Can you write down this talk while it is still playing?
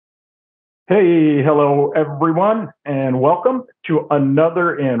Hey, hello everyone, and welcome to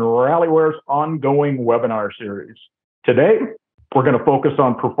another in Rallyware's ongoing webinar series. Today, we're going to focus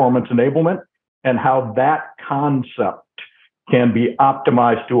on performance enablement and how that concept can be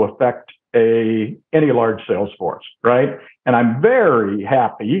optimized to affect any large sales force, right? And I'm very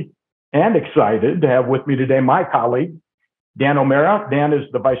happy and excited to have with me today my colleague, Dan O'Mara. Dan is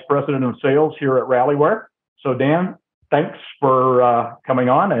the Vice President of Sales here at Rallyware. So Dan, thanks for coming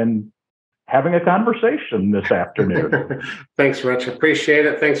on and having a conversation this afternoon. Thanks, Rich. Appreciate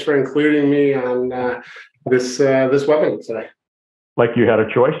it. Thanks for including me on this webinar today. Like you had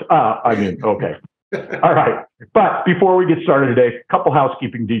a choice? Okay. All right. But before we get started today, a couple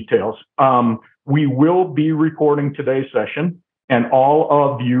housekeeping details. We will be recording today's session, and all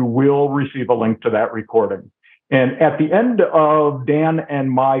of you will receive a link to that recording. And at the end of Dan and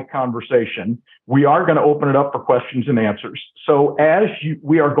my conversation, we are going to open it up for questions and answers. So as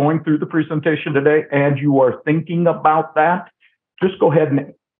we are going through the presentation today and you are thinking about that, just go ahead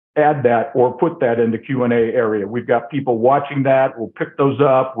and add that or put that in the Q&A area. We've got people watching that. We'll pick those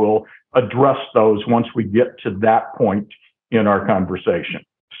up. We'll address those once we get to that point in our conversation.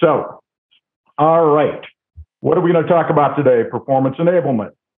 So, all right. What are we going to talk about today? Performance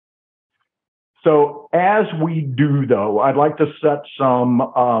enablement. So as we do, though, I'd like to set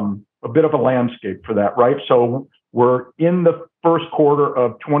a bit of a landscape for that, right? So we're in the first quarter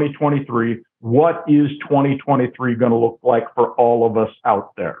of 2023. What is 2023 going to look like for all of us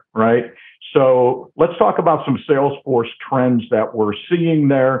out there, right? So let's talk about some Salesforce trends that we're seeing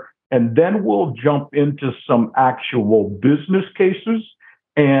there, and then we'll jump into some actual business cases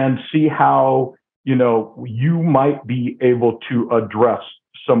and see how, you might be able to address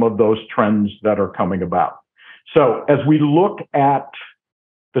some of those trends that are coming about. So as we look at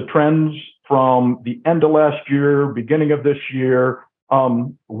the trends from the end of last year, beginning of this year,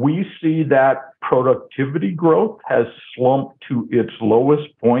 we see that productivity growth has slumped to its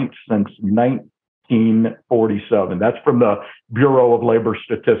lowest point since 1947. That's from the Bureau of Labor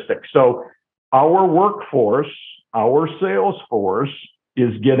Statistics. So our workforce, our sales force,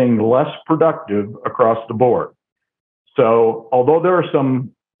 is getting less productive across the board. So although there are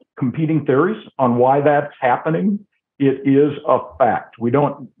some competing theories on why that's happening, it is a fact. We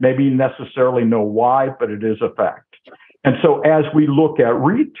don't maybe necessarily know why, but it is a fact. And so as we look at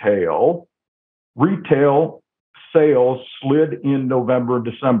retail sales slid in November and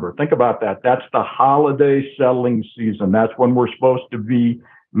December. Think about that. That's the holiday selling season. That's when we're supposed to be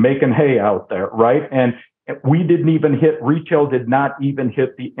making hay out there, right? And retail did not even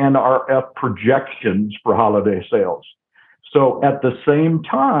hit the NRF projections for holiday sales. So at the same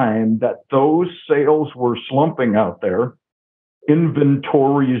time that those sales were slumping out there,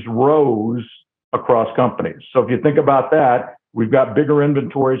 inventories rose across companies. So if you think about that, we've got bigger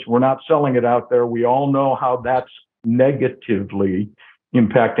inventories. We're not selling it out there. We all know how that's negatively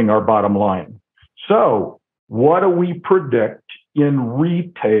impacting our bottom line. So what do we predict in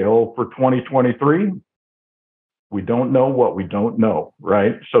retail for 2023? We don't know what we don't know,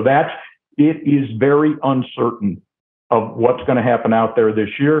 right? So it is very uncertain of what's going to happen out there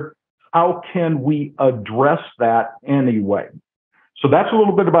this year. How can we address that anyway? So that's a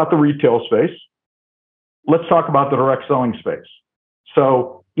little bit about the retail space. Let's talk about the direct selling space.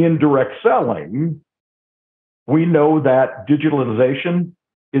 So in direct selling, we know that digitalization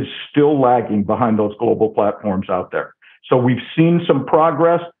is still lagging behind those global platforms out there. So we've seen some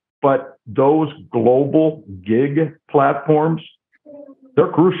progress, but those global gig platforms, they're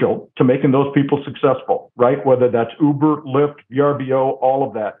crucial to making those people successful, right? Whether that's Uber, Lyft, VRBO, all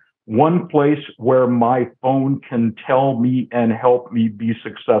of that. One place where my phone can tell me and help me be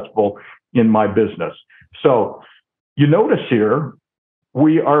successful in my business. So you notice here,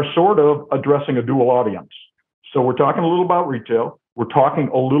 we are sort of addressing a dual audience. So we're talking a little about retail. We're talking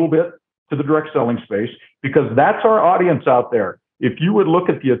a little bit to the direct selling space because that's our audience out there. If you would look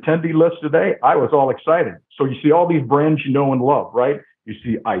at the attendee list today, I was all excited. So you see all these brands you know and love, right? You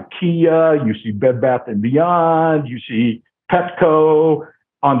see IKEA, you see Bed Bath & Beyond, you see Petco.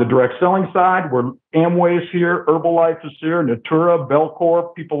 On the direct selling side, where Amway is here, Herbalife is here, Natura,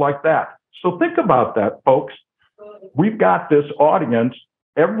 Belcor, people like that. So think about that, folks. We've got this audience.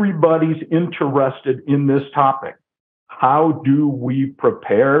 Everybody's interested in this topic. How do we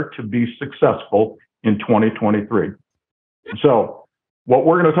prepare to be successful in 2023? So what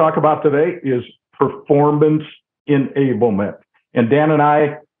we're going to talk about today is performance enablement. And Dan and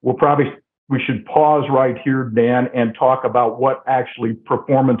I we should pause right here, Dan, and talk about what actually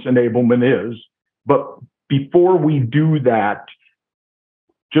performance enablement is. But before we do that,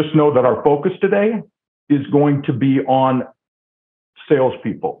 just know that our focus today is going to be on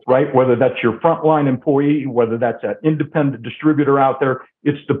salespeople, right? Whether that's your frontline employee, whether that's that independent distributor out there,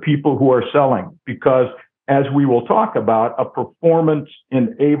 it's the people who are selling. Because as we will talk about, a performance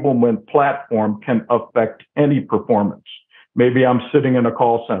enablement platform can affect any performance. Maybe I'm sitting in a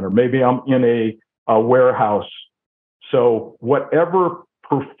call center, maybe I'm in a warehouse. So whatever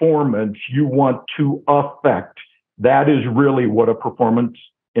performance you want to affect, that is really what a performance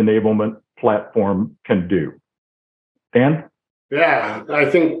enablement platform can do. Dan? Yeah, I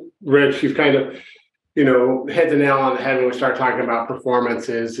think, Rich, you've kind of, hit the nail on the head when we start talking about performance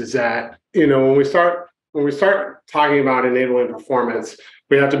is that, when we start talking about enabling performance,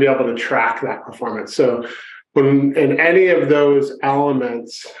 we have to be able to track that performance. So when in any of those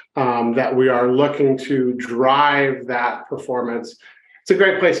elements that we are looking to drive that performance, it's a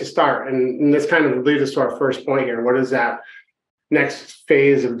great place to start. And this kind of leads us to our first point here. What is that next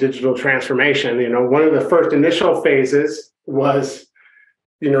phase of digital transformation? One of the first initial phases was,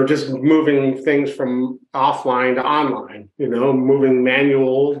 just moving things from offline to online, moving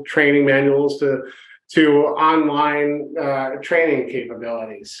training manuals to online training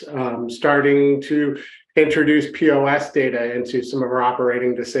capabilities, starting to introduce POS data into some of our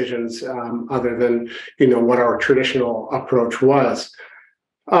operating decisions, other than, what our traditional approach was.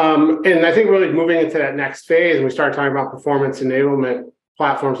 And I think really moving into that next phase, and we start talking about performance enablement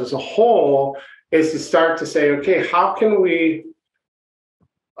platforms as a whole, is to start to say, okay, how can we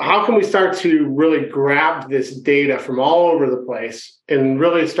start to really grab this data from all over the place and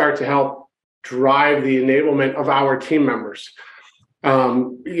really start to help drive the enablement of our team members?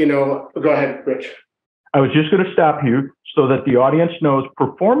 Go ahead, Rich. I was just going to stop you so that the audience knows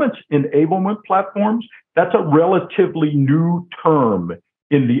performance enablement platforms, that's a relatively new term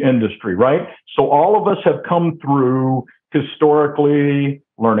in the industry, right? So all of us have come through historically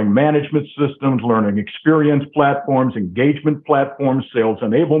learning management systems, learning experience platforms, engagement platforms, sales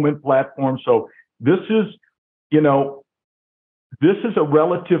enablement platforms. So this is a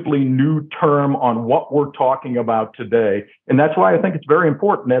relatively new term on what we're talking about today. And that's why I think it's very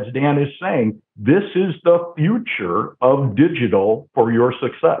important, as Dan is saying, this is the future of digital for your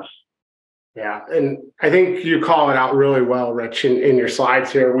success. Yeah, and I think you call it out really well, Rich, in your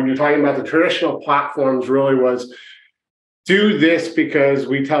slides here. When you're talking about the traditional platforms, really was do this because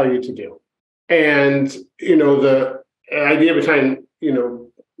we tell you to do. And, the idea behind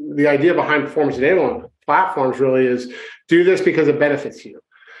performance enablement platforms really is do this because it benefits you.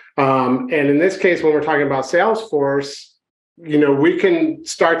 And in this case, when we're talking about Salesforce, we can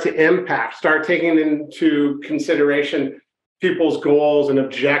start taking into consideration people's goals and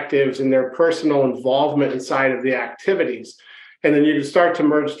objectives and their personal involvement inside of the activities. And then you can start to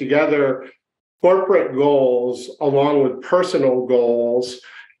merge together corporate goals along with personal goals.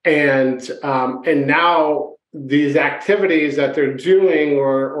 And now these activities that they're doing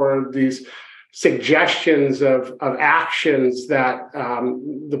or these suggestions of actions that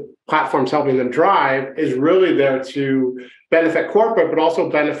the platform's helping them drive is really there to benefit corporate, but also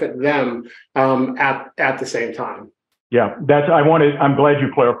benefit them at the same time. Yeah, I'm glad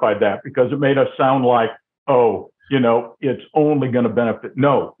you clarified that, because it made us sound like, it's only going to benefit.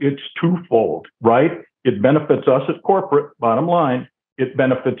 No, it's twofold, right? It benefits us as corporate, bottom line. It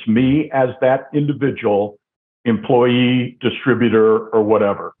benefits me as that individual, employee, distributor, or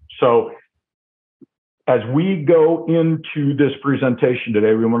whatever. So as we go into this presentation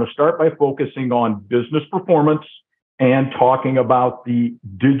today, we want to start by focusing on business performance and talking about the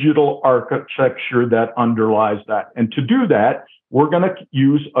digital architecture that underlies that. And to do that, we're going to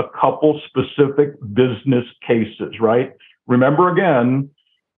use a couple specific business cases, right? Remember, again,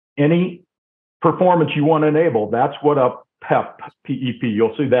 any performance you want to enable, that's what a PEP, P-E-P,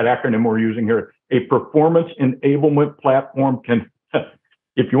 you'll see that acronym we're using here. A performance enablement platform can,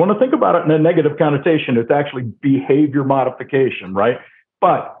 if you want to think about it in a negative connotation, it's actually behavior modification, right?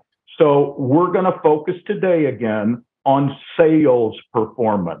 So we're going to focus today again on sales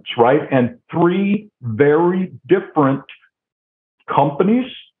performance, right? And three very different companies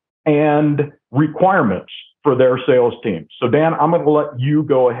and requirements for their sales teams. So Dan, I'm going to let you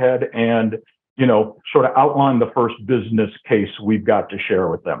go ahead and, sort of outline the first business case we've got to share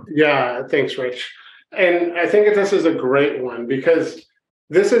with them. Yeah, thanks, Rich. And I think this is a great one because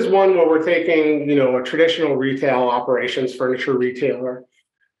this is one where we're taking, a traditional retail operations, furniture retailer,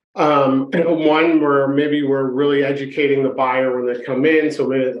 one where maybe we're really educating the buyer when they come in. So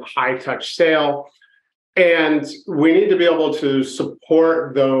maybe it's a high touch sale. And we need to be able to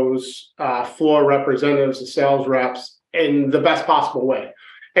support those floor representatives, the sales reps, in the best possible way.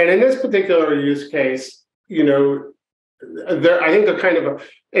 And in this particular use case, I think they're kind of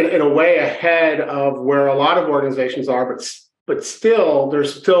in a way ahead of where a lot of organizations are, but still,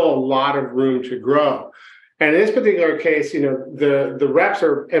 there's still a lot of room to grow. And in this particular case, the reps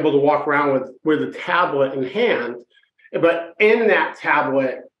are able to walk around with a tablet in hand, but in that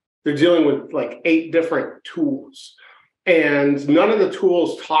tablet, they're dealing with like 8 different tools, and none of the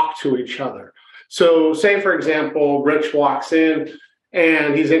tools talk to each other. So say, for example, Rich walks in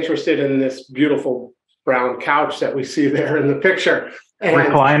and he's interested in this beautiful brown couch that we see there in the picture. And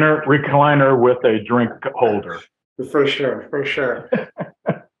recliner with a drink holder. For sure.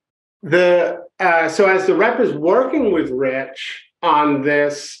 So as the rep is working with Rich on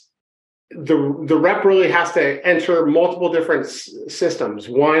this, the rep really has to enter multiple different systems.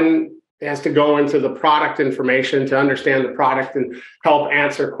 One has to go into the product information to understand the product and help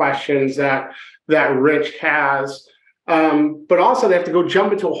answer questions that Rich has. But also they have to go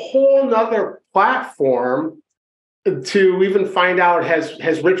jump into a whole nother platform to even find out,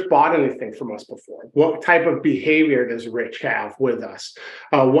 has Rich bought anything from us before? What type of behavior does Rich have with us?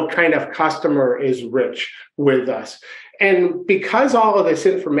 What kind of customer is Rich with us? And because all of this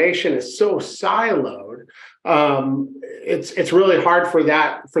information is so siloed, it's really hard for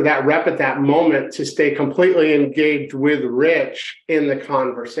that rep at that moment to stay completely engaged with Rich in the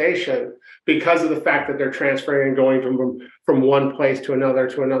conversation, because of the fact that they're transferring and going from one place to another.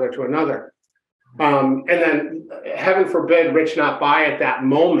 And then, heaven forbid, Rich not buy at that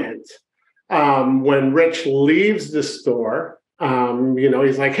moment. When Rich leaves the store,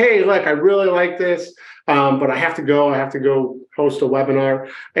 he's like, "Hey, look, I really like this, but I have to go. Host a webinar,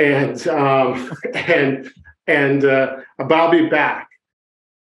 but I'll be back."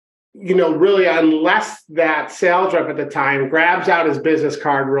 Really, unless that sales rep at the time grabs out his business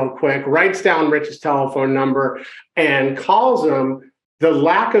card real quick, writes down Rich's telephone number, and calls him, the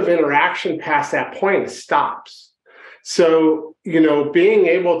lack of interaction past that point stops. So, being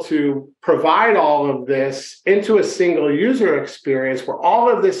able to provide all of this into a single user experience where all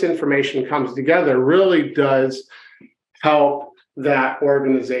of this information comes together really does help that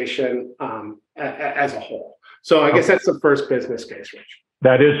organization as a whole. So I guess that's the first business case, Rich.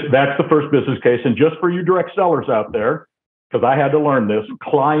 That's the first business case. And just for you direct sellers out there, because I had to learn this,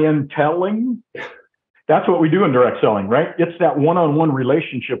 clienteling, that's what we do in direct selling, right? It's that one-on-one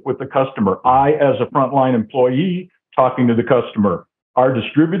relationship with the customer. I, as a frontline employee, talking to the customer. Our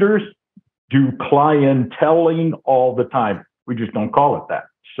distributors do clienteling all the time. We just don't call it that.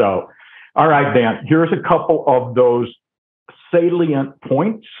 So, all right, Dan, here's a couple of those salient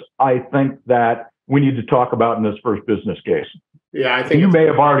points I think that we need to talk about in this first business case. Yeah, I think you may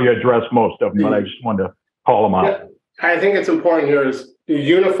have already addressed most of them, but I just wanted to call them out. I think it's important here is a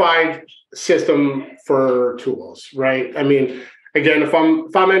unified system for tools, right? I mean, again, if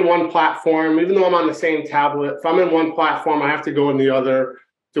I'm in one platform, even though I'm on the same tablet, if I'm in one platform, I have to go in the other.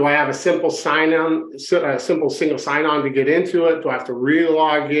 Do I have a simple sign-on, a simple single sign-on to get into it? Do I have to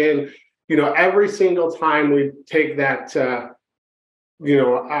re-log in? Every single time we take that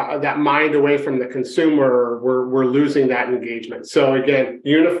that mind away from the consumer, we're losing that engagement. So again,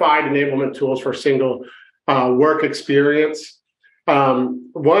 unified enablement tools for single work experience.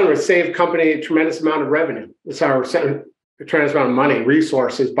 One would save company a tremendous amount of revenue. It's our a tremendous amount of money,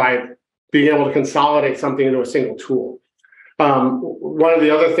 resources, by being able to consolidate something into a single tool. One of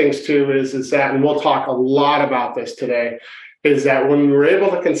the other things too is that, and we'll talk a lot about this today, is that when we're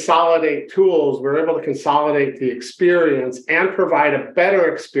able to consolidate tools, we're able to consolidate the experience and provide a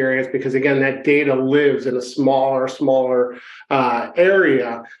better experience, because again, that data lives in a smaller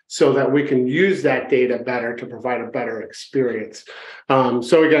area, so that we can use that data better to provide a better experience.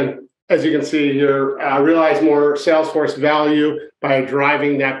 So again, as you can see here, realize more Salesforce value by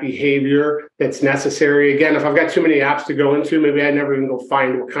driving that behavior that's necessary. Again, if I've got too many apps to go into, maybe I never even go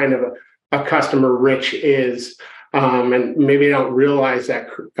find what kind of a customer Rich is. And maybe I don't realize that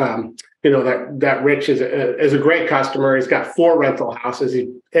that Rich is a great customer. He's got 4 rental houses. He's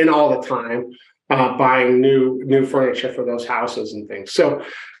in all the time, buying new furniture for those houses and things. So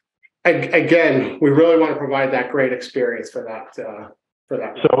again, we really want to provide that great experience for that.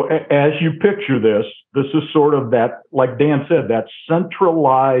 So as you picture this is sort of that, like Dan said, that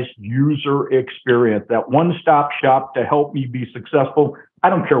centralized user experience, that one-stop shop to help me be successful. I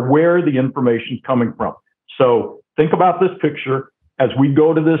don't care where the information's coming from. So think about this picture as we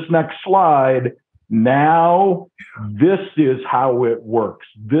go to this next slide. Now, this is how it works.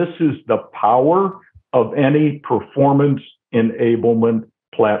 This is the power of any performance enablement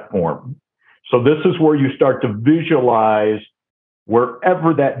platform. So this is where you start to visualize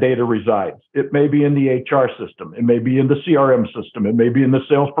wherever that data resides. It may be in the HR system. It may be in the CRM system. It may be in the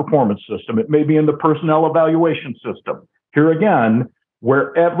sales performance system. It may be in the personnel evaluation system. Here again,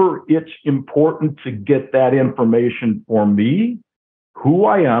 wherever it's important to get that information for me, who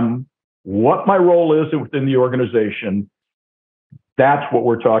I am, what my role is within the organization. That's what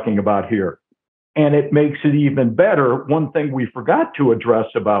we're talking about here. And it makes it even better. One thing we forgot to address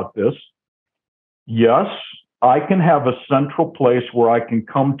about this, yes, I can have a central place where I can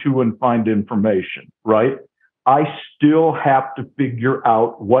come to and find information, right? I still have to figure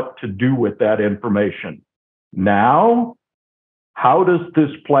out what to do with that information. Now, how does this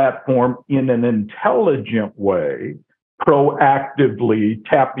platform, in an intelligent way, proactively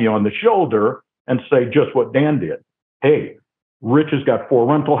tap me on the shoulder and say just what Dan did? Hey, Rich has got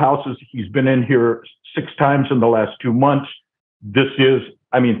 4 rental houses. He's been in here 6 times in the last 2 months.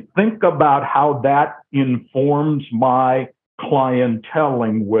 Think about how that informs my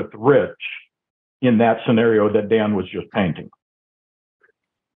clienteling with Rich in that scenario that Dan was just painting.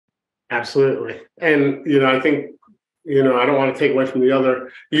 Absolutely. And, I think, I don't want to take away from the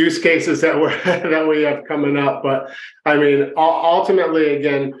other use cases that we have coming up, but ultimately,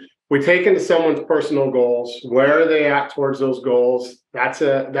 again, we take into someone's personal goals. Where are they at towards those goals? That's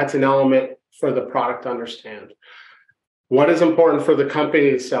an element for the product to understand. What is important for the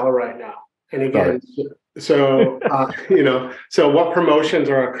company to sell right now? And again, so what promotions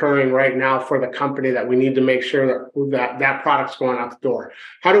are occurring right now for the company that we need to make sure that product's going out the door?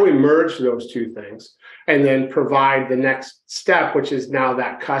 How do we merge those two things and then provide the next step, which is now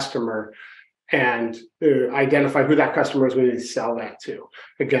that customer, and identify who that customer is we need to sell that to?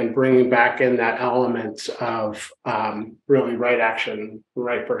 Again, bringing back in that element of really right action,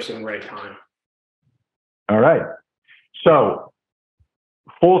 right person, right time. All right. So,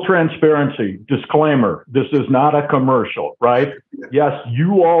 full transparency, disclaimer, this is not a commercial, right? Yes,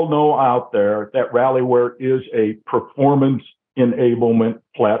 you all know out there that Rallyware is a performance enablement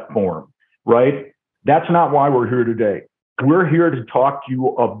platform, right? That's not why we're here today. We're here to talk to you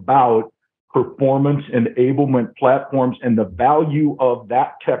about performance enablement platforms and the value of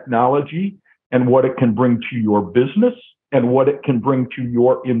that technology and what it can bring to your business and what it can bring to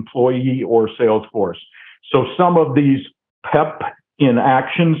your employee or sales force. So some of these PEP in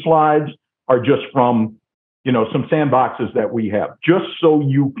action slides are just from, some sandboxes that we have, just so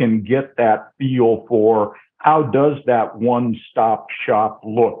you can get that feel for how does that one-stop shop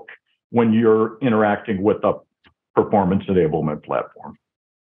look when you're interacting with a performance enablement platform.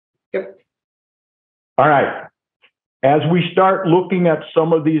 Yep. All right. As we start looking at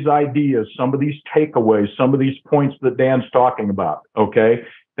some of these ideas, some of these takeaways, some of these points that Dan's talking about, okay,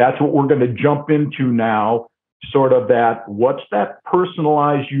 that's what we're going to jump into now, sort of that, what's that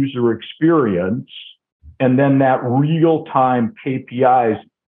personalized user experience, and then that real-time KPIs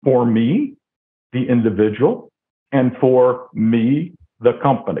for me, the individual, and for me, the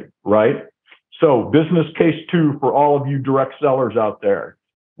company, right? So business case 2 for all of you direct sellers out there.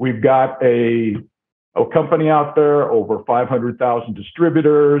 We've got a company out there, over 500,000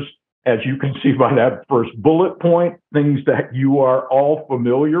 distributors. As you can see by that first bullet point, things that you are all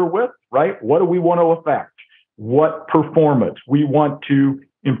familiar with, right? What do we want to affect? What performance? We want to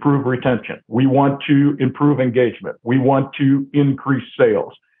improve retention. We want to improve engagement. We want to increase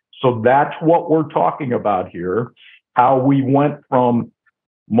sales. So that's what we're talking about here, how we went from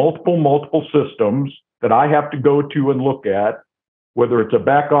multiple systems that I have to go to and look at, whether it's a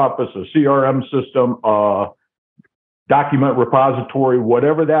back office, a CRM system, a document repository,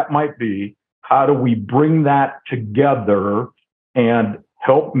 whatever that might be. How do we bring that together and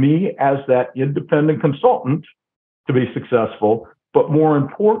help me as that independent consultant to be successful? But more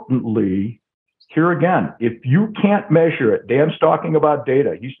importantly, here again, if you can't measure it, Dan's talking about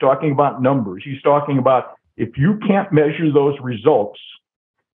data, he's talking about numbers, he's talking about if you can't measure those results,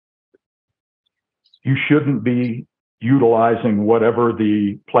 you shouldn't be utilizing whatever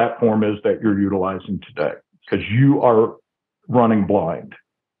the platform is that you're utilizing today, because you are running blind.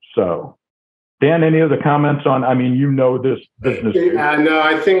 So, Dan, any other comments on, this business? No,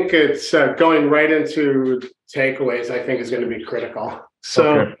 I think it's going right into takeaways, I think is going to be critical.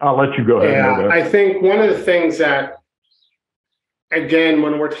 So okay. I'll let you go ahead. Yeah, I think one of the things that, again,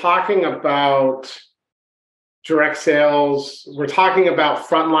 when we're talking about direct sales, we're talking about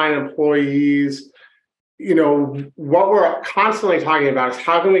frontline employees, what we're constantly talking about is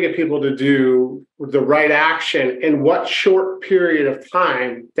how can we get people to do the right action in what short period of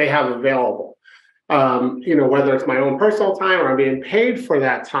time they have available. Whether it's my own personal time or I'm being paid for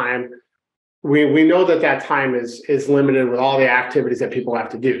that time, we know that time is limited with all the activities that people have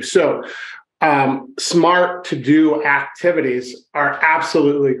to do. So smart to do activities are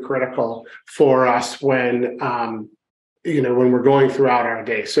absolutely critical for us when we're going throughout our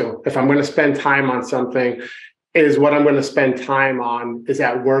day. So if I'm going to spend time on something, is what I'm going to spend time on. Is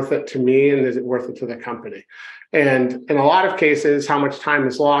that worth it to me, and is it worth it to the company? And in a lot of cases, how much time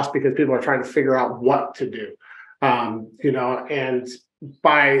is lost because people are trying to figure out what to do. And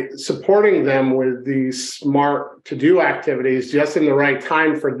by supporting them with these smart to-do activities just in the right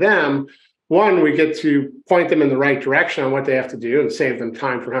time for them, one, we get to point them in the right direction on what they have to do and save them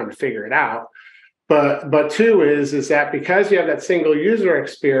time for having to figure it out. But two is that because you have that single user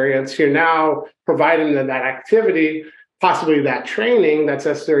experience, you're now providing them that activity, possibly that training that's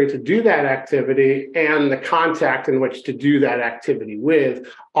necessary to do that activity, and the contact in which to do that activity with,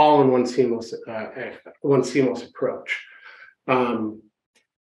 all in one seamless approach.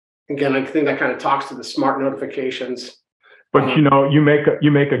 Again, I think that kind of talks to the smart notifications. But you make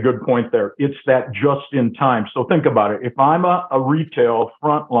a good point there. It's that just in time. So think about it. If I'm a retail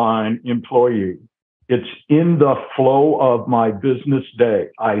frontline employee, it's in the flow of my business day.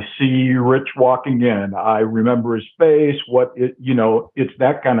 I see Rich walking in. I remember his face. It's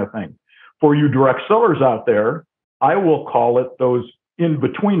that kind of thing. For you direct sellers out there, I will call it those in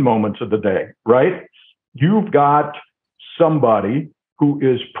between moments of the day, right? You've got somebody who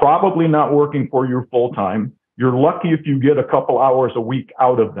is probably not working for you full time. You're lucky if you get a couple hours a week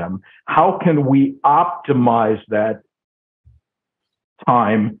out of them. How can we optimize that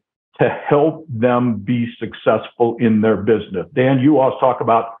time to help them be successful in their business? Dan, you always talk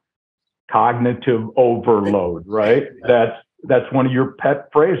about cognitive overload, right? That's one of your pet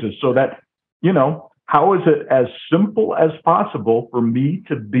phrases. So that, how is it as simple as possible for me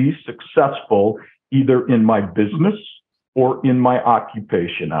to be successful either in my business or in my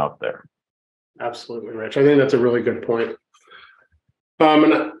occupation out there? Absolutely, Rich. I think that's a really good point.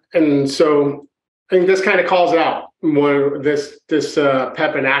 And so I think this kind of calls it out. This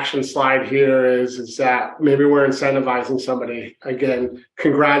PEP in action slide here is that maybe we're incentivizing somebody, again,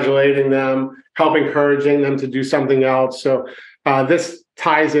 congratulating them, encouraging them to do something else. So this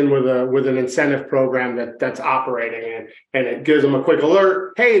ties in with an incentive program that's operating, and it gives them a quick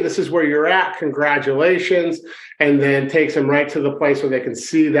alert. Hey, this is where you're at. Congratulations. And then takes them right to the place where they can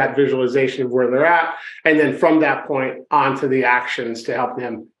see that visualization of where they're at. And then from that point on to the actions to help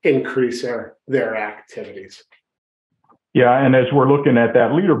them increase their activities. Yeah. And as we're looking at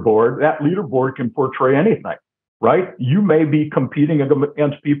that leaderboard can portray anything, right? You may be competing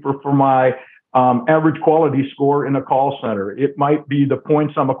against people for my average quality score in a call center. It might be the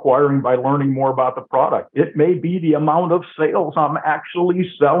points I'm acquiring by learning more about the product. It may be the amount of sales I'm actually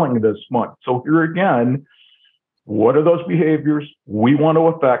selling this month. So here again, what are those behaviors we want to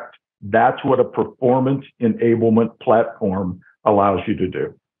affect? That's what a performance enablement platform allows you to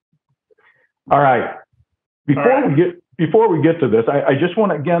do. All right. Before we get to this, I just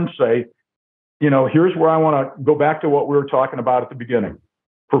want to again say, here's where I want to go back to what we were talking about at the beginning.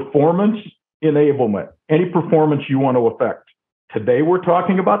 Performance enablement, any performance you want to affect. Today, we're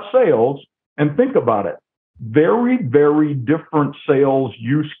talking about sales, and think about it. Very, very different sales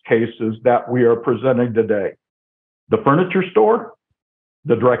use cases that we are presenting today. The furniture store,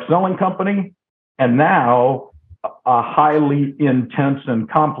 the direct selling company, and now a highly intense and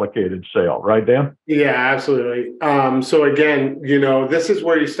complicated sale, right, Dan? Yeah, absolutely. So again, this is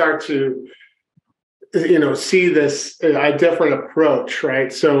where you start to, see this, a different approach,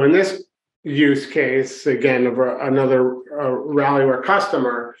 right? So in this use case, again, of another Rallyware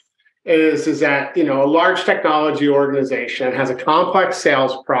customer, is that, a large technology organization has a complex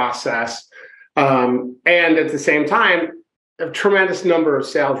sales process, and at the same time, a tremendous number of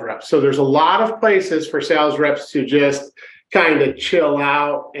sales reps. So there's a lot of places for sales reps to just kind of chill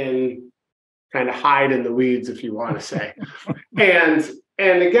out and kind of hide in the weeds, if you want to say.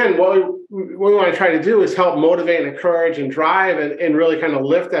 And again, what we want to try to do is help motivate and encourage and drive and really kind of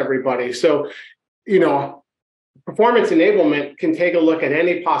lift everybody. So, performance enablement can take a look at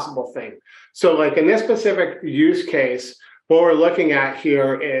any possible thing. So like in this specific use case, what we're looking at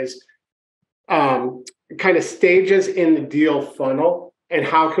here is kind of stages in the deal funnel, and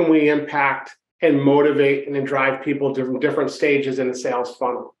how can we impact and motivate and then drive people to different stages in the sales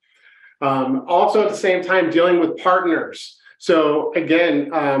funnel. Also, at the same time, dealing with partners. So again,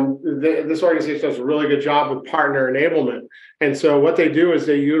 this organization does a really good job with partner enablement. And so what they do is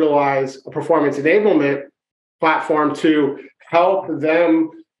they utilize a performance enablement platform to help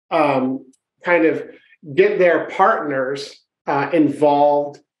them kind of get their partners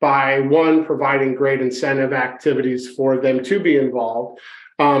involved by, one, providing great incentive activities for them to be involved.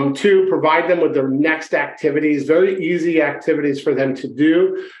 Two, provide them with their next activities, very easy activities for them to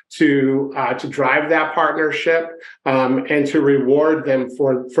do to drive that partnership, and to reward them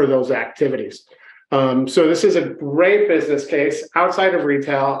for those activities. So this is a great business case outside of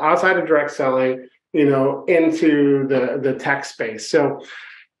retail, outside of direct selling, into the tech space. So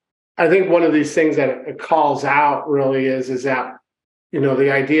I think one of these things that it calls out really is that,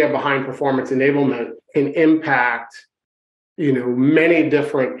 the idea behind performance enablement can impact, many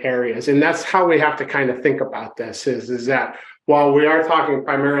different areas. And that's how we have to kind of think about this is that while we are talking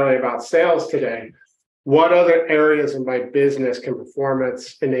primarily about sales today, what other areas of my business can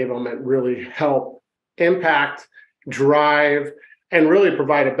performance enablement really help impact, drive, and really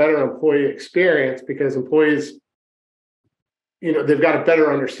provide a better employee experience? Because employees, they've got a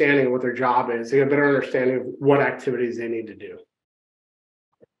better understanding of what their job is. They have a better understanding of what activities they need to do.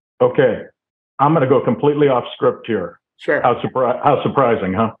 Okay. I'm going to go completely off script here. Sure. How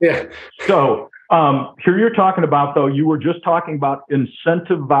surprising, huh? Yeah. So here you're talking about, though, you were just talking about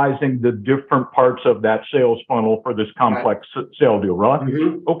incentivizing the different parts of that sales funnel for this complex sale deal, right?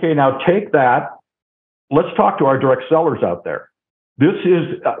 Mm-hmm. Okay, now take that. Let's talk to our direct sellers out there. This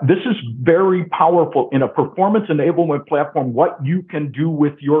is very powerful in a performance enablement platform, what you can do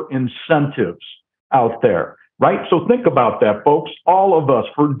with your incentives out there, right? So think about that, folks. All of us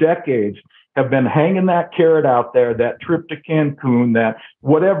for decades have been hanging that carrot out there, that trip to Cancun, that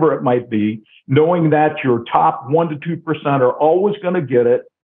whatever it might be, knowing that your top 1% to 2% are always going to get it.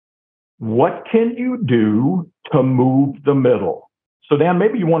 What can you do to move the middle? So Dan,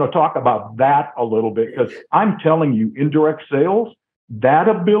 maybe you want to talk about that a little bit, because I'm telling you, in direct sales, that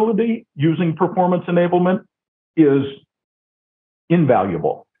ability using performance enablement is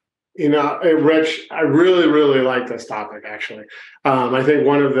invaluable. Rich, I really, really like this topic, actually. I think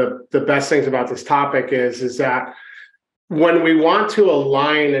one of the best things about this topic is that when we want to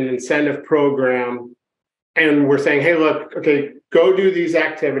align an incentive program and we're saying, hey, look, okay, go do these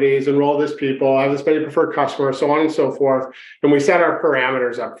activities, enroll this people, have this many preferred customers, so on and so forth, and we set our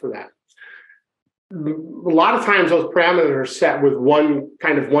parameters up for that. A lot of times those parameters are set with one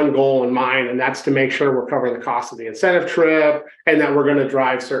goal in mind, and that's to make sure we're covering the cost of the incentive trip and that we're going to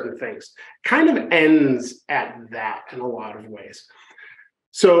drive certain things. Kind of ends at that in a lot of ways.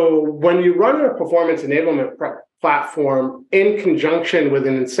 So when you run a performance enablement platform in conjunction with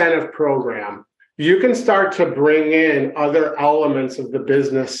an incentive program, you can start to bring in other elements of the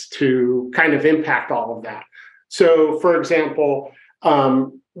business to kind of impact all of that. So, for example,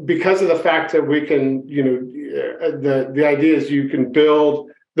 because of the fact that we can, the idea is you can build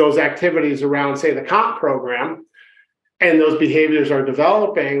those activities around, say, the comp program, and those behaviors are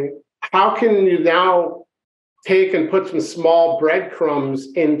developing. How can you now take and put some small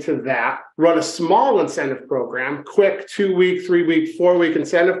breadcrumbs into that, run a small incentive program, quick 2-week, 3-week, 4-week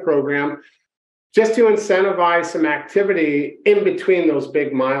incentive program, just to incentivize some activity in between those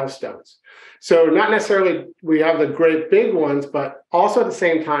big milestones? So not necessarily we have the great big ones, but also at the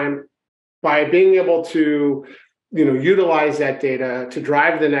same time, by being able to, utilize that data to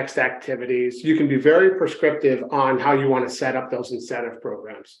drive the next activities, you can be very prescriptive on how you want to set up those incentive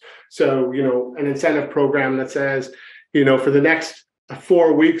programs. So, an incentive program that says, for the next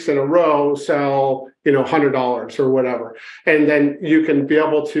 4 weeks in a row, sell, $100 or whatever. And then you can be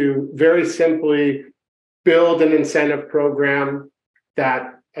able to very simply build an incentive program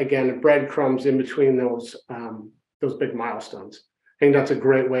that, again, breadcrumbs in between those big milestones. I think that's a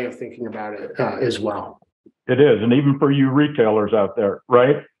great way of thinking about it as well. It is. And even for you retailers out there,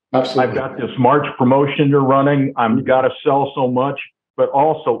 right? Absolutely. I've got this March promotion you're running. I've got to sell so much, but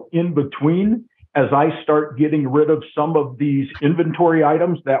also in between, as I start getting rid of some of these inventory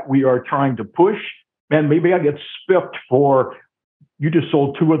items that we are trying to push, man, maybe I get spiffed for, you just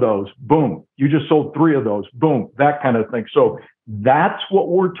sold 2 of those, boom. You just sold 3 of those, boom, that kind of thing. So that's what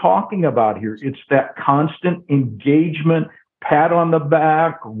we're talking about here. It's that constant engagement, pat on the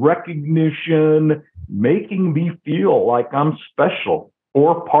back, recognition, making me feel like I'm special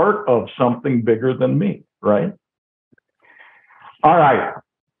or part of something bigger than me, right? All right.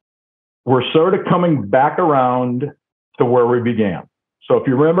 We're sort of coming back around to where we began. So if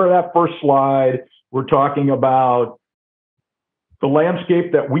you remember that first slide, we're talking about the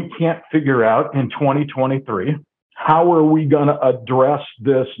landscape that we can't figure out in 2023. How are we going to address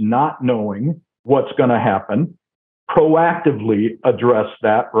this not knowing what's going to happen? Proactively address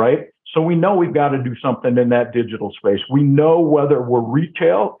that, right? So we know we've got to do something in that digital space. We know whether we're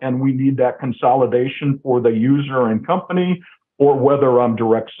retail and we need that consolidation for the user and company, or whether I'm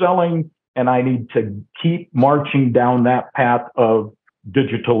direct selling and I need to keep marching down that path of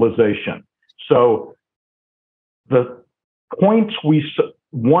digitalization. So the points we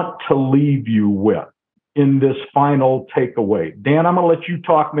want to leave you with in this final takeaway. Dan, I'm going to let you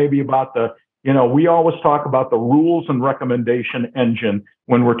talk maybe about we always talk about the rules and recommendation engine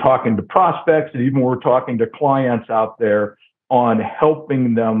when we're talking to prospects and even when we're talking to clients out there on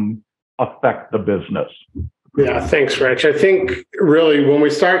helping them affect the business. Yeah, thanks, Rich. I think really when we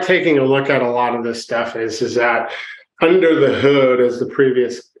start taking a look at a lot of this stuff is that under the hood, as the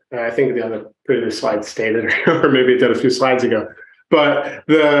previous, I think the other previous slide stated, or maybe it did a few slides ago, but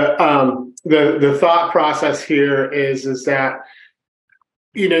the thought process here is that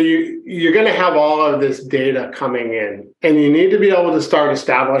you're going to have all of this data coming in, and you need to be able to start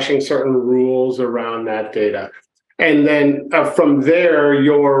establishing certain rules around that data. And then from there,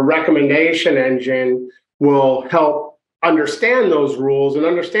 your recommendation engine will help understand those rules and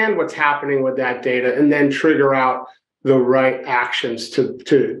understand what's happening with that data, and then trigger out the right actions to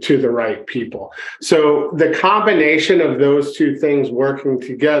the right people. So the combination of those two things working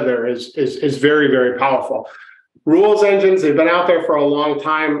together is very, very powerful. Rules engines, they've been out there for a long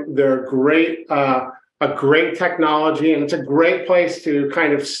time. They're great, a great technology, and it's a great place to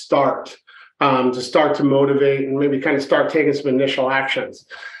kind of start to motivate and maybe kind of start taking some initial actions.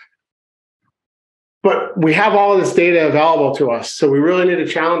 But we have all of this data available to us, so we really need to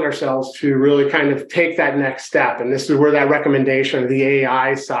challenge ourselves to really kind of take that next step. And this is where that recommendation, the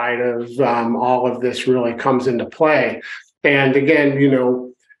AI side of all of this really comes into play. And again,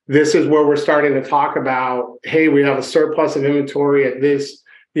 this is where we're starting to talk about, hey, we have a surplus of inventory at this,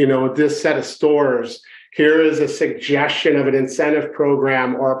 this set of stores. Here is a suggestion of an incentive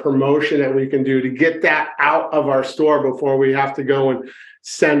program or a promotion that we can do to get that out of our store before we have to go and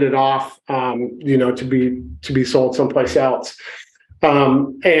send it off, to be sold someplace else.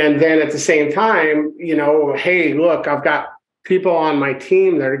 And then at the same time, hey, look, I've got people on my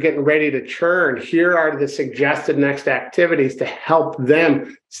team that are getting ready to churn. Here are the suggested next activities to help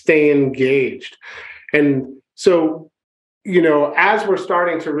them stay engaged. And so, as we're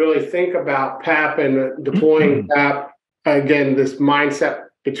starting to really think about PEP and deploying PEP, again, this mindset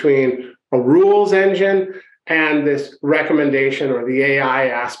between a rules engine and this recommendation or the AI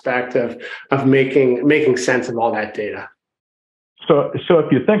aspect of making sense of all that data. So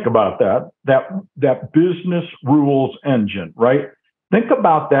if you think about that business rules engine, right? Think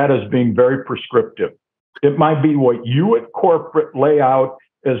about that as being very prescriptive. It might be what you at corporate lay out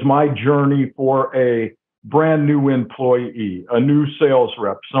as my journey for a brand new employee, a new sales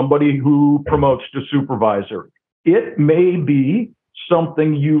rep, somebody who promotes to supervisor. It may be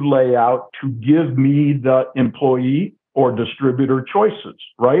something you lay out to give me, the employee or distributor, choices,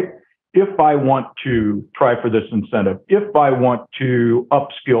 right? If I want to try for this incentive, if I want to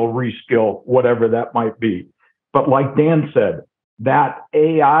upskill, reskill, whatever that might be. But like Dan said, that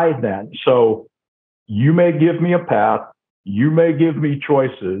AI then, so you may give me a path, you may give me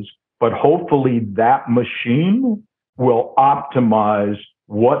choices, but hopefully that machine will optimize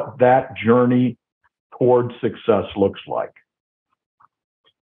what that journey towards success looks like.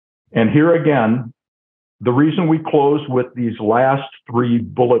 And here again, the reason we close with these last 3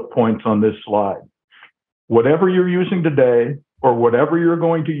 bullet points on this slide, whatever you're using today or whatever you're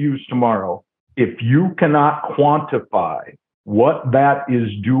going to use tomorrow, if you cannot quantify what that is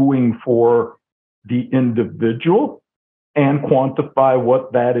doing for the individual and quantify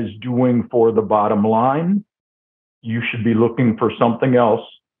what that is doing for the bottom line, you should be looking for something else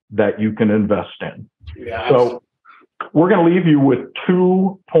that you can invest in. Yeah, so we're going to leave you with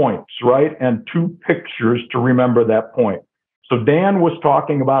 2 points, right? And 2 pictures to remember that point. So Dan was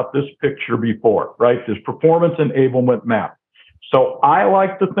talking about this picture before, right? This performance enablement map. So I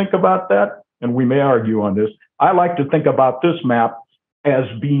like to think about that, and we may argue on this. I like to think about this map as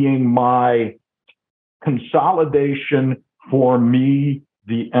being my consolidation for me,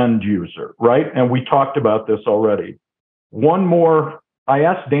 the end user, right? And we talked about this already. One more, I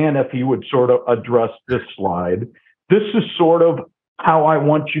asked Dan if he would sort of address this slide. This is sort of how I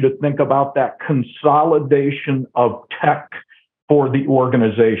want you to think about that consolidation of tech for the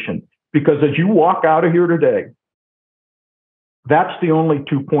organization. Because as you walk out of here today, that's the only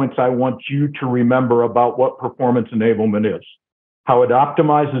 2 points I want you to remember about what performance enablement is. How it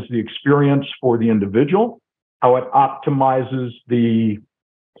optimizes the experience for the individual, how it optimizes the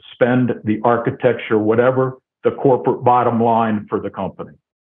spend, the architecture, whatever, the corporate bottom line for the company.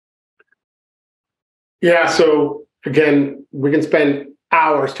 Yeah, so again, we can spend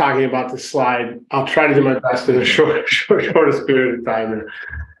hours talking about this slide. I'll try to do my best in a shortest period of time.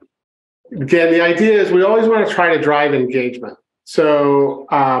 Again, the idea is we always want to try to drive engagement. So,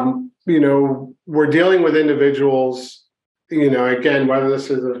 we're dealing with individuals, again, whether this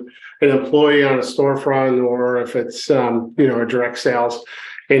is an employee on a storefront or if it's, a direct sales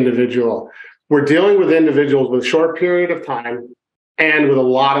individual. We're dealing with individuals with a short period of time and with a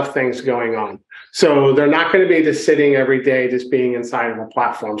lot of things going on. So they're not going to be just sitting every day, just being inside of a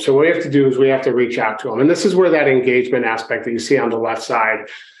platform. So what we have to do is we have to reach out to them. And this is where that engagement aspect that you see on the left side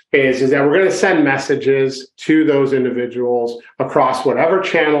is that we're going to send messages to those individuals across whatever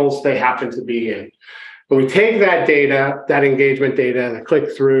channels they happen to be in. And we take that data, that engagement data, the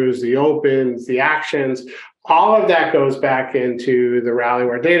click-throughs, the opens, the actions, all of that goes back into the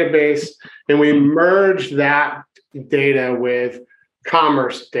Rallyware database, and we merge that data with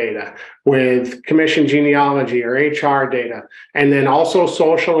commerce data, with commission genealogy or HR data, and then also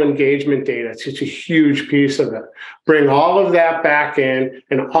social engagement data. It's just a huge piece of it. Bring all of that back in,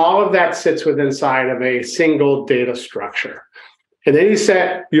 and all of that sits within inside of a single data structure. And then you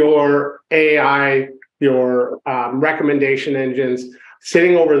set your AI, your recommendation engines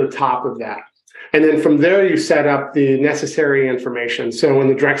sitting over the top of that. And then from there, you set up the necessary information. So in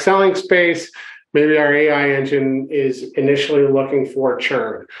the direct selling space, maybe our AI engine is initially looking for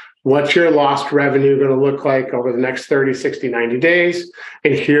churn. What's your lost revenue going to look like over the next 30, 60, 90 days?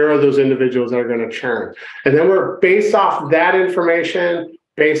 And here are those individuals that are going to churn. And then we're based off that information,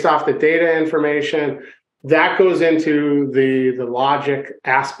 based off the data information, that goes into the logic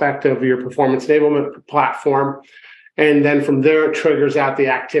aspect of your performance enablement platform. And then from there, it triggers out the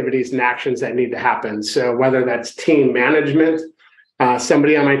activities and actions that need to happen. So whether that's team management,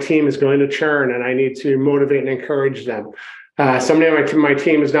 somebody on my team is going to churn and I need to motivate and encourage them. Somebody on my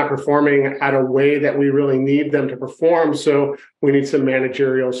team is not performing at a way that we really need them to perform. So we need some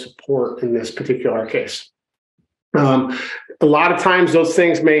managerial support in this particular case. A lot of times those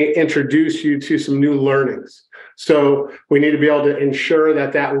things may introduce you to some new learnings. So we need to be able to ensure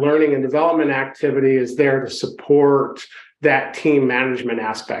that that learning and development activity is there to support that team management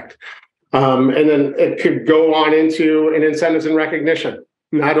aspect. And then it could go on into an incentives and recognition.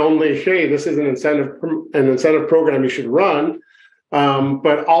 Not only, hey, this is an incentive program you should run,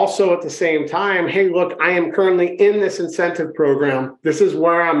 but also at the same time, hey, look, I am currently in this incentive program. This is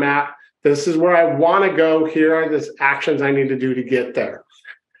where I'm at. This is where I want to go. Here are the actions I need to do to get there.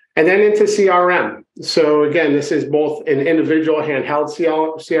 And then into CRM. So again, this is both an individual handheld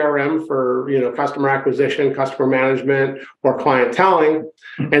CRM for customer acquisition, customer management, or clienteling.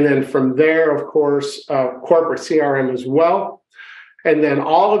 And then from there, of course, corporate CRM as well. And then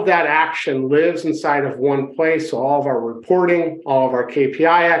all of that action lives inside of one place. So all of our reporting, all of our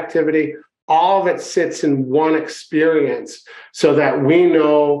KPI activity, all of it sits in one experience so that we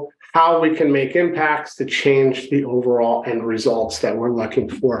know how we can make impacts to change the overall end results that we're looking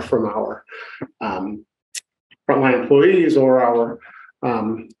for from our frontline employees or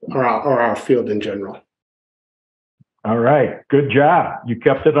our field in general. All right, good job. You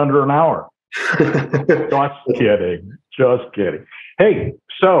kept it under an hour. Just kidding. Hey,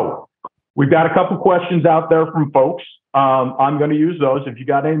 so we've got a couple questions out there from folks. I'm going to use those. If you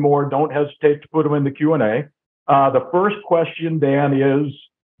got any more, don't hesitate to put them in the Q&A. The first question, Dan, is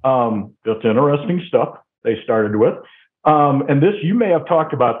that's interesting stuff they started with. And this, you may have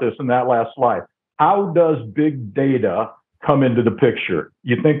talked about this in that last slide. How does big data come into the picture?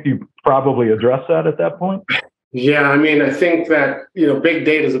 You think you probably addressed that at that point? Yeah, I mean, I think that, big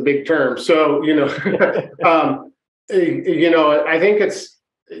data is a big term. So, I think it's,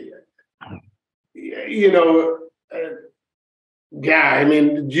 yeah, I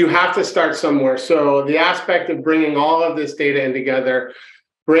mean, you have to start somewhere. So the aspect of bringing all of this data in together,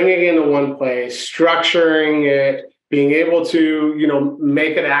 bringing it into one place, structuring it, being able to,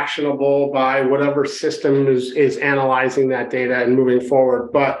 make it actionable by whatever system is analyzing that data and moving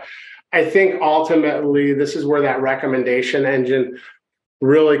forward. But I think ultimately this is where that recommendation engine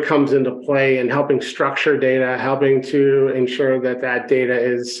really comes into play in helping structure data, helping to ensure that that data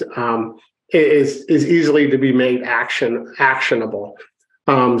is easily to be made actionable.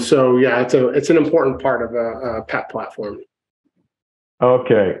 So yeah, it's an important part of a PEP platform.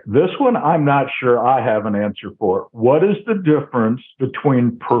 Okay, this one I'm not sure I have an answer for. What is the difference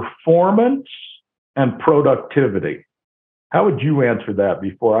between performance and productivity? How would you answer that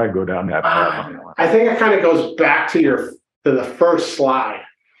before I go down that path? I think it kind of goes back to the first slide.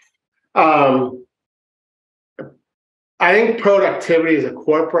 I think productivity is a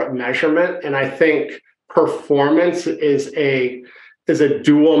corporate measurement, and I think performance is a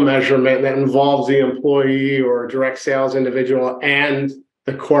dual measurement that involves the employee or direct sales individual and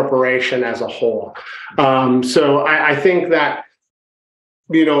the corporation as a whole. So I think that,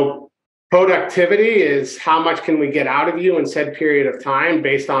 productivity is how much can we get out of you in said period of time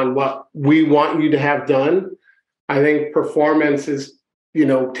based on what we want you to have done. I think performance is,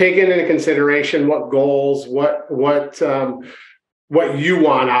 taking into consideration what goals, what you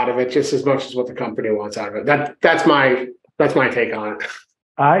want out of it just as much as what the company wants out of it. That's my take on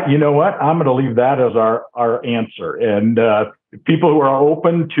it. You know what? I'm going to leave that as our answer. And people who are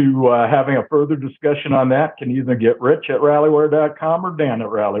open to having a further discussion on that can either get Rich at Rallyware.com or Dan at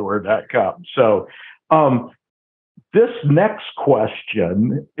Rallyware.com. So this next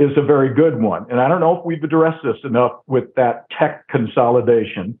question is a very good one. And I don't know if we've addressed this enough with that tech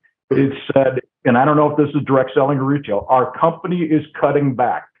consolidation. It said, and I don't know if this is direct selling or retail, our company is cutting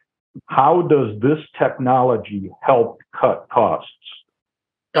back. How does this technology help cut costs?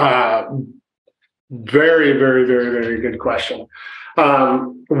 Very, very, very, very good question.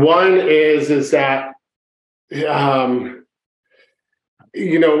 One is that right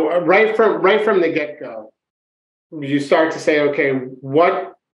from the get-go, you start to say, okay,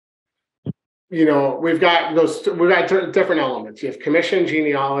 what we've got different elements. You have commission,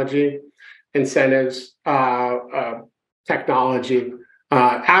 genealogy, incentives, technology,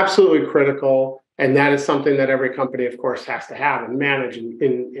 absolutely critical. And that is something that every company, of course, has to have and manage,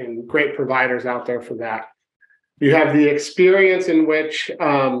 and great providers out there for that. You have the experience in which, you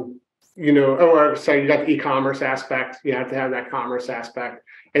got the e-commerce aspect. You have to have that commerce aspect.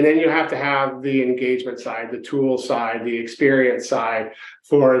 And then you have to have the engagement side, the tool side, the experience side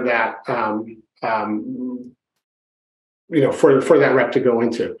for that, for that rep to go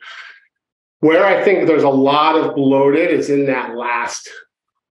into. Where I think there's a lot of bloated is in that last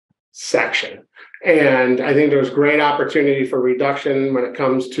section. And I think there's great opportunity for reduction when it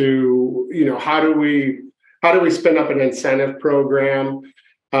comes to, how do we spin up an incentive program?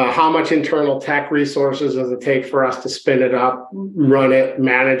 How much internal tech resources does it take for us to spin it up, run it,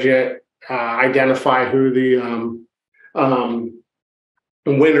 manage it, identify who the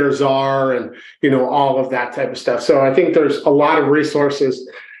winners are, and all of that type of stuff. So I think there's a lot of resources,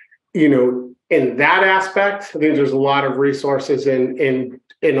 in that aspect. I think there's a lot of resources in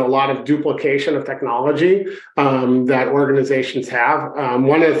a lot of duplication of technology that organizations have.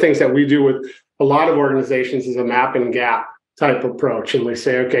 One of the things that we do with a lot of organizations is a map and gap type approach, and we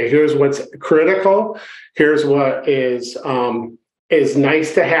say, okay, here's what's critical, here's what is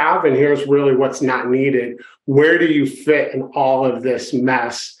nice to have, and here's really what's not needed. Where do you fit in all of this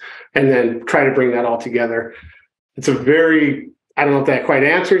mess? And then try to bring that all together. It's a very, I don't know if that quite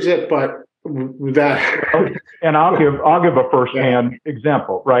answers it, but that. And I'll give a firsthand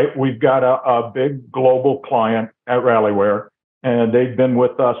example, right? We've got a big global client at Rallyware, and they've been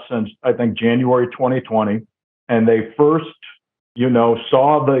with us since, I think, January 2020. And they first,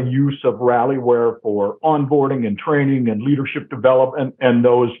 saw the use of Rallyware for onboarding and training and leadership development, and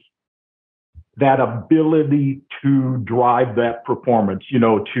that ability to drive that performance,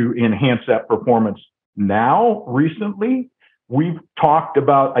 to enhance that performance. Now, recently, we've talked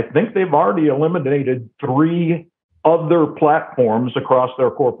about, I think they've already eliminated 3 other platforms across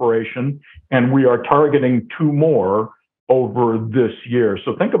their corporation, and we are targeting 2 more over this year.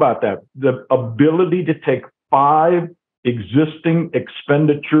 So think about that. The ability to take 5 existing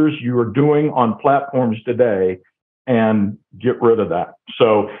expenditures you are doing on platforms today and get rid of that.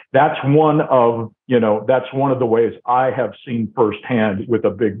 So that's one of the ways I have seen firsthand with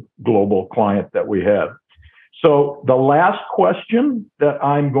a big global client that we have. So the last question that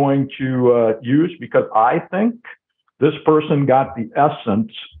I'm going to use, because I think this person got the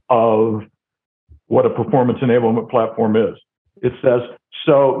essence of what a performance enablement platform is. It says,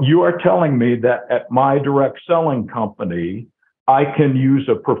 so you are telling me that at my direct selling company, I can use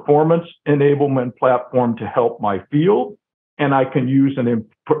a performance enablement platform to help my field, and I can use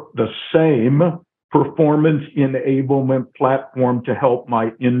the same performance enablement platform to help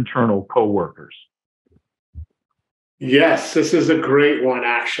my internal coworkers. Yes, this is a great one,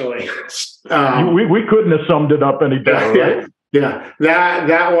 actually. We couldn't have summed it up any better, right? Yeah,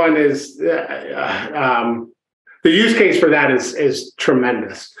 that one is the use case for that is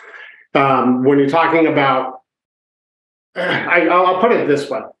tremendous. When you're talking about, I'll put it this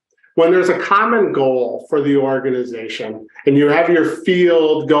way: when there's a common goal for the organization, and you have your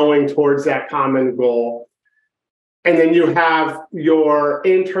field going towards that common goal, and then you have your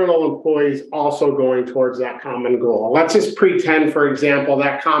internal employees also going towards that common goal. Let's just pretend, for example,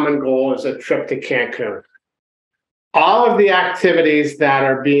 that common goal is a trip to Cancun. All of the activities that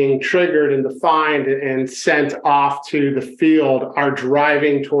are being triggered and defined and sent off to the field are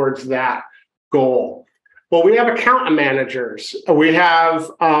driving towards that goal. Well, we have account managers. We have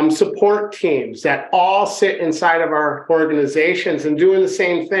support teams that all sit inside of our organizations and doing the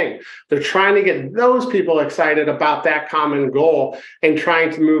same thing. They're trying to get those people excited about that common goal and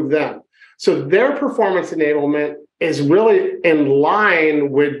trying to move them. So their performance enablement is really in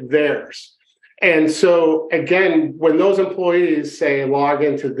line with theirs. And so, again, when those employees say log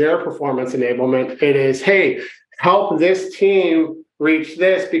into their performance enablement, it is, hey, help this team reach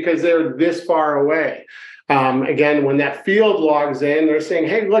this because they're this far away. Again, when that field logs in, they're saying,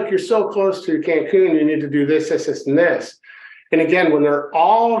 hey, look, you're so close to Cancun, you need to do this, this, this, and this. And again, when they're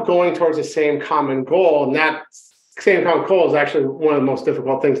all going towards the same common goal, and that same common goal is actually one of the most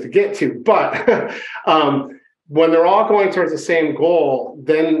difficult things to get to, but when they're all going towards the same goal,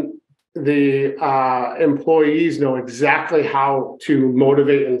 then the employees know exactly how to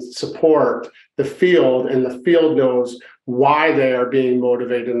motivate and support the field, and the field knows why they are being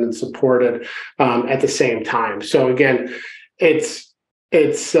motivated and supported at the same time. So again, I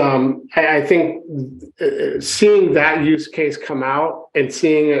think seeing that use case come out and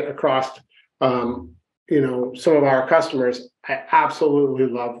seeing it across some of our customers, I absolutely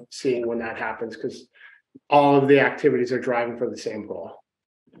love seeing when that happens, because all of the activities are driving for the same goal.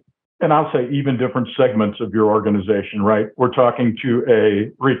 And I'll say even different segments of your organization, right? We're talking to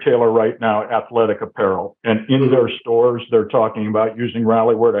a retailer right now, athletic apparel, and in their stores, they're talking about using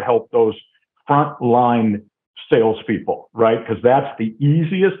Rallyware to help those frontline salespeople, right? Because that's the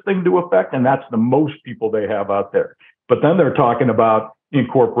easiest thing to affect, and that's the most people they have out there. But then they're talking about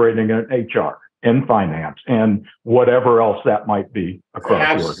incorporating an HR and finance and whatever else that might be across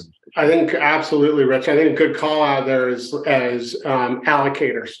the organization. I think absolutely, Rich. I think a good call out there is as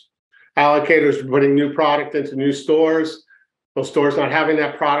allocators. Allocators putting new product into new stores. Those stores not having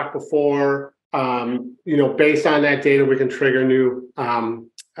that product before. Based on that data, we can trigger new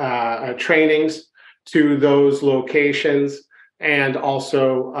trainings to those locations, and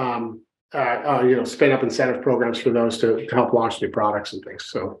also spin up incentive programs for those to help launch new products and things.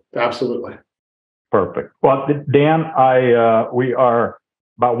 So absolutely. Perfect. Well, Dan, we are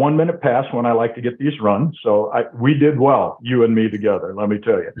about 1 minute past when I like to get these run. So we did well, you and me together, let me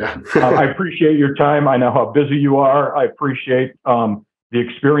tell you. Yeah. I appreciate your time. I know how busy you are. I appreciate the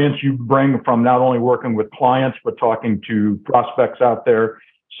experience you bring from not only working with clients, but talking to prospects out there.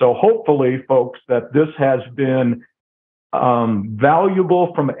 So hopefully, folks, that this has been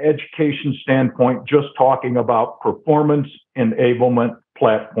valuable from an education standpoint, just talking about performance enablement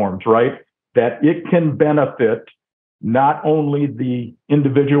platforms, right? That it can benefit not only the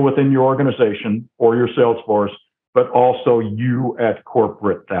individual within your organization or your sales force, but also you at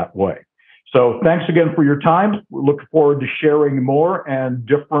corporate that way. So thanks again for your time. We look forward to sharing more and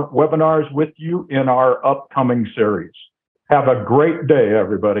different webinars with you in our upcoming series. Have a great day,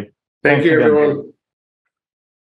 everybody. Thank you, everyone.